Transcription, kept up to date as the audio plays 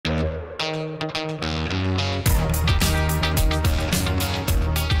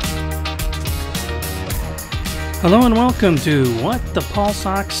Hello and welcome to What the Pulse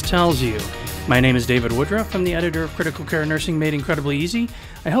Ox Tells You. My name is David Woodruff. I'm the editor of Critical Care Nursing Made Incredibly Easy.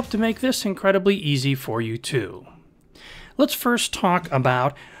 I hope to make this incredibly easy for you too. Let's first talk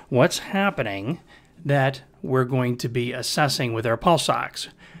about what's happening that we're going to be assessing with our pulse ox.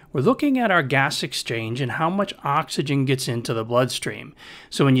 We're looking at our gas exchange and how much oxygen gets into the bloodstream.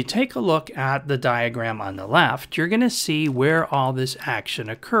 So when you take a look at the diagram on the left, you're going to see where all this action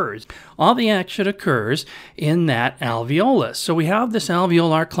occurs. All the action occurs in that alveolus. So we have this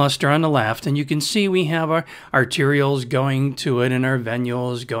alveolar cluster on the left, and you can see we have our arterioles going to it and our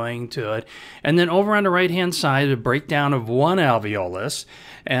venules going to it. And then over on the right-hand side, a breakdown of one alveolus,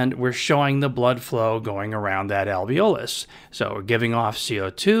 and we're showing the blood flow going around that alveolus. So we're giving off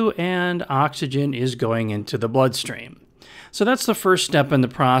CO2 and oxygen is going into the bloodstream. So that's the first step in the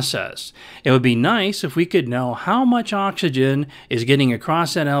process. It would be nice if we could know how much oxygen is getting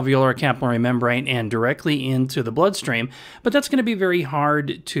across that alveolar capillary membrane and directly into the bloodstream, but that's going to be very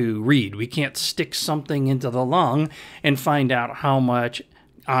hard to read. We can't stick something into the lung and find out how much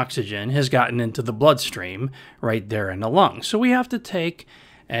oxygen has gotten into the bloodstream right there in the lung. So we have to take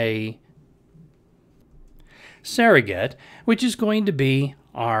a surrogate, which is going to be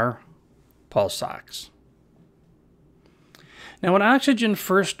our pulse ox. Now, when oxygen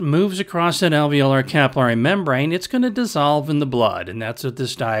first moves across that alveolar capillary membrane, it's going to dissolve in the blood, and that's what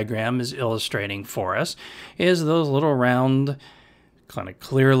this diagram is illustrating for us, is those little round, kind of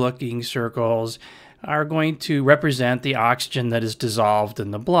clear-looking circles are going to represent the oxygen that is dissolved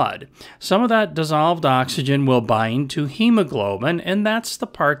in the blood. Some of that dissolved oxygen will bind to hemoglobin, and that's the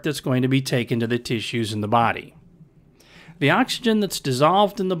part that's going to be taken to the tissues in the body. The oxygen that's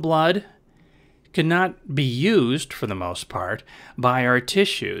dissolved in the blood cannot be used, for the most part, by our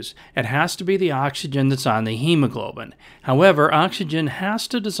tissues. It has to be the oxygen that's on the hemoglobin. However, oxygen has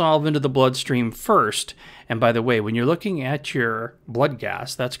to dissolve into the bloodstream first. And by the way, when you're looking at your blood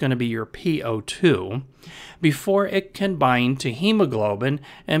gas, that's going to be your PO2, before it can bind to hemoglobin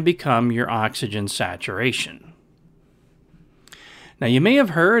and become your oxygen saturation. Now, you may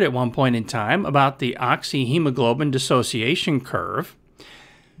have heard at one point in time about the oxyhemoglobin dissociation curve.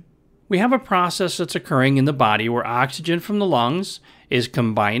 We have a process that's occurring in the body where oxygen from the lungs is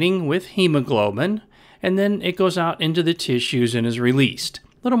combining with hemoglobin, and then it goes out into the tissues and is released.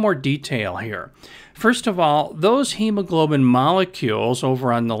 A little more detail here. First of all, those hemoglobin molecules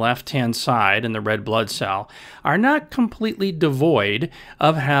over on the left-hand side in the red blood cell are not completely devoid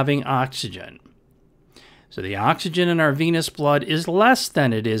of having oxygen. So the oxygen in our venous blood is less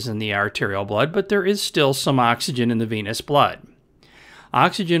than it is in the arterial blood, but there is still some oxygen in the venous blood.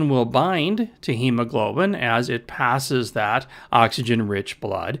 Oxygen will bind to hemoglobin as it passes that oxygen-rich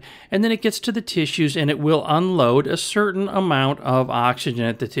blood, and then it gets to the tissues and it will unload a certain amount of oxygen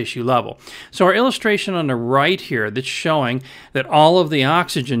at the tissue level. So our illustration on the right here that's showing that all of the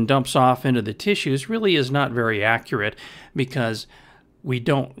oxygen dumps off into the tissues really is not very accurate because we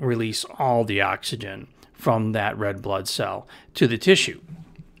don't release all the oxygen from that red blood cell to the tissue.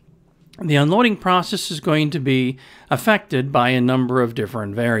 The unloading process is going to be affected by a number of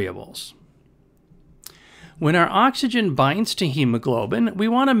different variables. When our oxygen binds to hemoglobin, we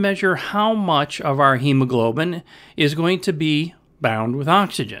want to measure how much of our hemoglobin is going to be bound with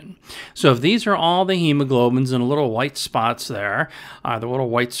oxygen. So if these are all the hemoglobins and little white spots there, the little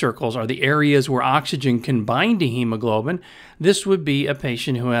white circles are the areas where oxygen can bind to hemoglobin, this would be a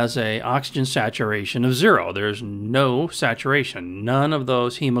patient who has an oxygen saturation of 0. There's no saturation. None of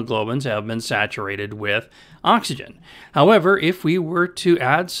those hemoglobins have been saturated with oxygen. However, if we were to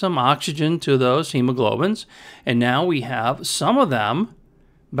add some oxygen to those hemoglobins, and now we have some of them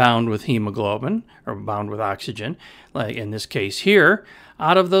bound with hemoglobin, or bound with oxygen, like in this case here,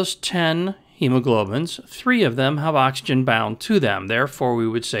 out of those 10 hemoglobins, 3 of them have oxygen bound to them. Therefore, we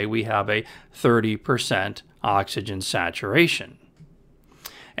would say we have a 30% oxygen saturation.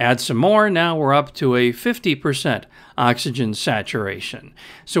 Add some more, now we're up to a 50% oxygen saturation.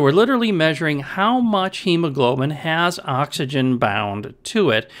 So we're literally measuring how much hemoglobin has oxygen bound to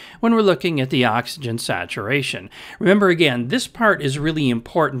it when we're looking at the oxygen saturation. Remember again, this part is really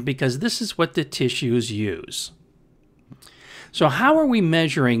important because this is what the tissues use. So how are we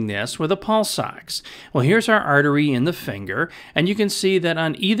measuring this with a pulse ox? Well, here's our artery in the finger, and you can see that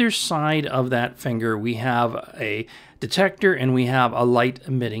on either side of that finger we have a detector and we have a light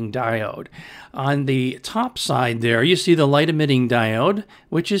emitting diode. On the top side there you see the light emitting diode,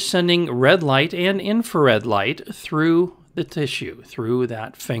 which is sending red light and infrared light through the tissue, through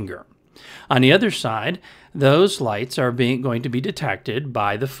that finger. On the other side, those lights are going to be detected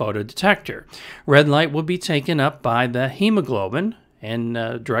by the photodetector. Red light will be taken up by the hemoglobin in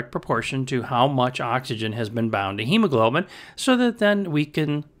direct proportion to how much oxygen has been bound to hemoglobin, so that then we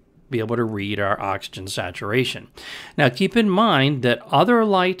can be able to read our oxygen saturation. Now keep in mind that other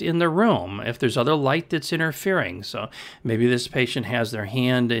light in the room, if there's other light that's interfering, so maybe this patient has their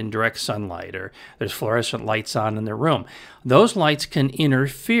hand in direct sunlight or there's fluorescent lights on in the room, those lights can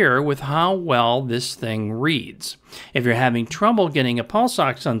interfere with how well this thing reads. If you're having trouble getting a pulse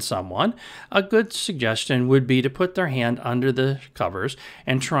ox on someone, a good suggestion would be to put their hand under the covers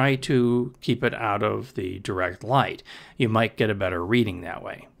and try to keep it out of the direct light. You might get a better reading that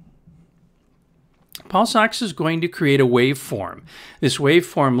way. Pulse ox is going to create a waveform. This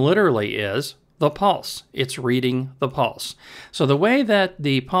waveform literally is the pulse. It's reading the pulse. So the way that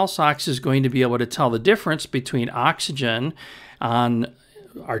the pulse ox is going to be able to tell the difference between oxygen on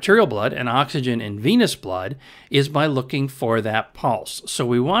arterial blood and oxygen in venous blood is by looking for that pulse. So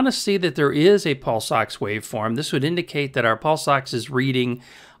we want to see that there is a pulse ox waveform. This would indicate that our pulse ox is reading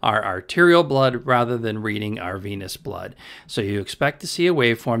our arterial blood rather than reading our venous blood. So you expect to see a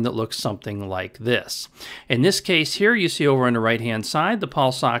waveform that looks something like this. In this case here, you see over on the right-hand side, the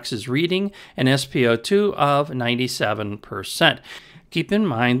pulse ox is reading an SpO2 of 97%. Keep in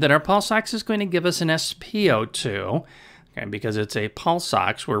mind that our pulse ox is going to give us an SpO2, okay, because it's a pulse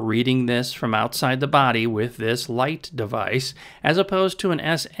ox. We're reading this from outside the body with this light device, as opposed to an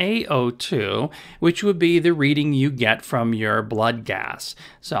SaO2, which would be the reading you get from your blood gas.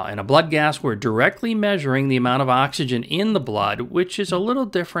 So in a blood gas, we're directly measuring the amount of oxygen in the blood, which is a little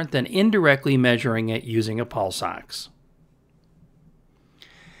different than indirectly measuring it using a pulse ox.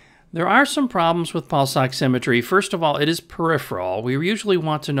 There are some problems with pulse oximetry. First of all, it is peripheral. We usually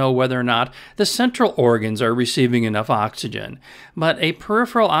want to know whether or not the central organs are receiving enough oxygen. But a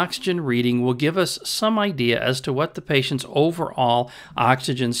peripheral oxygen reading will give us some idea as to what the patient's overall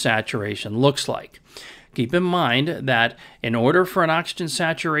oxygen saturation looks like. Keep in mind that in order for an oxygen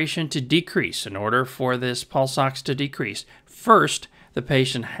saturation to decrease, in order for this pulse ox to decrease, first the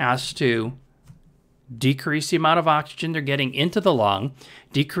patient has to decrease the amount of oxygen they're getting into the lung,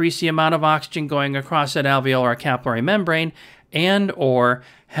 decrease the amount of oxygen going across that alveolar capillary membrane, and or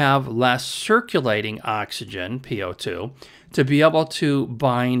have less circulating oxygen, PO2, to be able to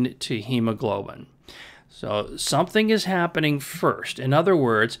bind to hemoglobin. So something is happening first. In other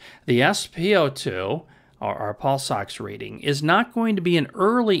words, the SpO2, or our pulse ox reading, is not going to be an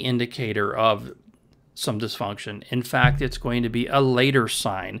early indicator of some dysfunction. In fact, it's going to be a later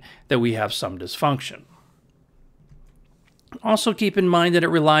sign that we have some dysfunction. Also keep in mind that it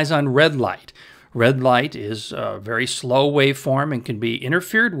relies on red light. Red light is a very slow waveform and can be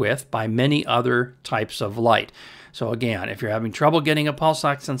interfered with by many other types of light. So again, if you're having trouble getting a pulse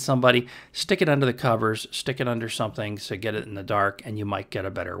ox on somebody, stick it under the covers, stick it under something to get it in the dark, and you might get a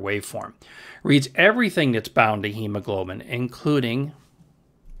better waveform. Reads everything that's bound to hemoglobin, including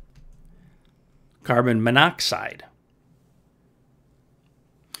carbon monoxide.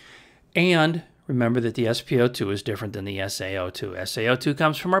 And remember that the SpO2 is different than the SaO2. SaO2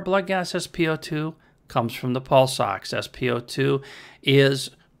 comes from our blood gas. SpO2 comes from the pulse ox. SpO2 is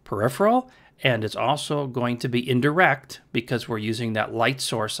peripheral, and it's also going to be indirect because we're using that light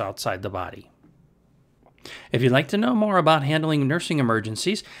source outside the body. If you'd like to know more about handling nursing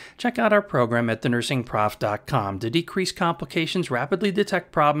emergencies, check out our program at thenursingprof.com to decrease complications, rapidly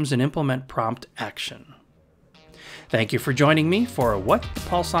detect problems, and implement prompt action. Thank you for joining me for What the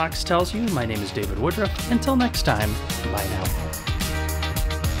Pulse Ox Tells You. My name is David Woodruff. Until next time, bye now.